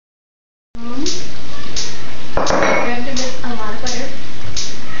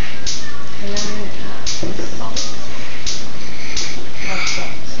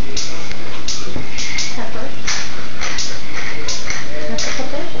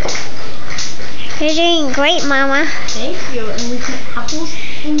You're doing great, Mama. Thank you. And we put apples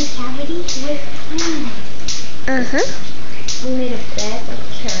in the cavity with onions. We made a bed with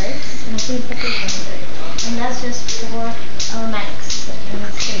carrots and green peppers under it. And that's just for aromatics. And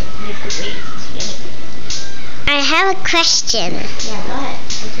it's going to make the great spaghetti. I have a question. Yeah, go ahead.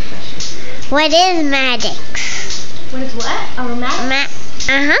 What's your question? What is Maddox? What is what? Aromatics?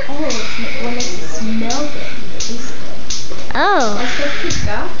 Oh, what makes it smell good. Taste good. Oh. That's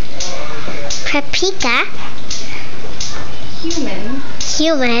paprika. Paprika. Cumin.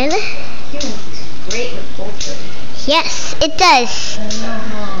 Cumin. Cumin tastes great with poultry. Yes, it does.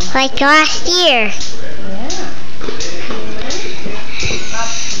 Like last year. Yeah.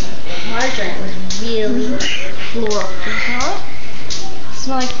 Margarine was really floral.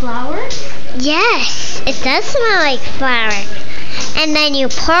 Smell like flour? Yes, it does smell like flour. And then you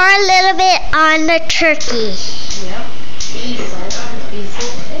pour a little bit on the turkey. Yep. Basil is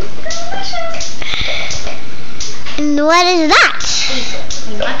delicious. And what is that?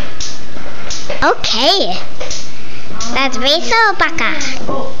 Basil. Okay. That's basil baka.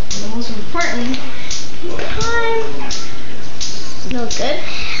 Oh, the most important time. Smells good.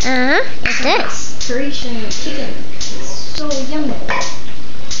 It does. Croatian chicken. It's so yummy.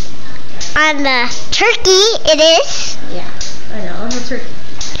 On the turkey, it is. Yeah, I know, on the turkey.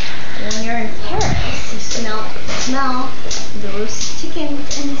 And when you're in Paris, you smell the roasted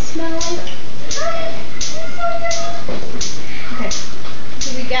chickens and you smell like okay, so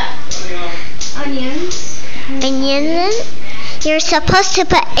we got onions. Onions. You're supposed to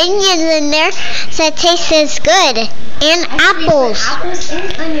put onions in there so it tastes as good. And apples. Apples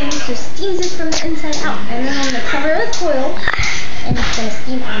and onions just steams it from the inside out. And then I'm going to cover it with foil. And it's going to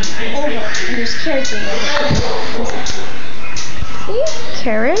steam over. And there's carrots in there. See?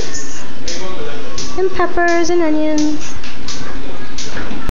 Carrots and peppers and onions.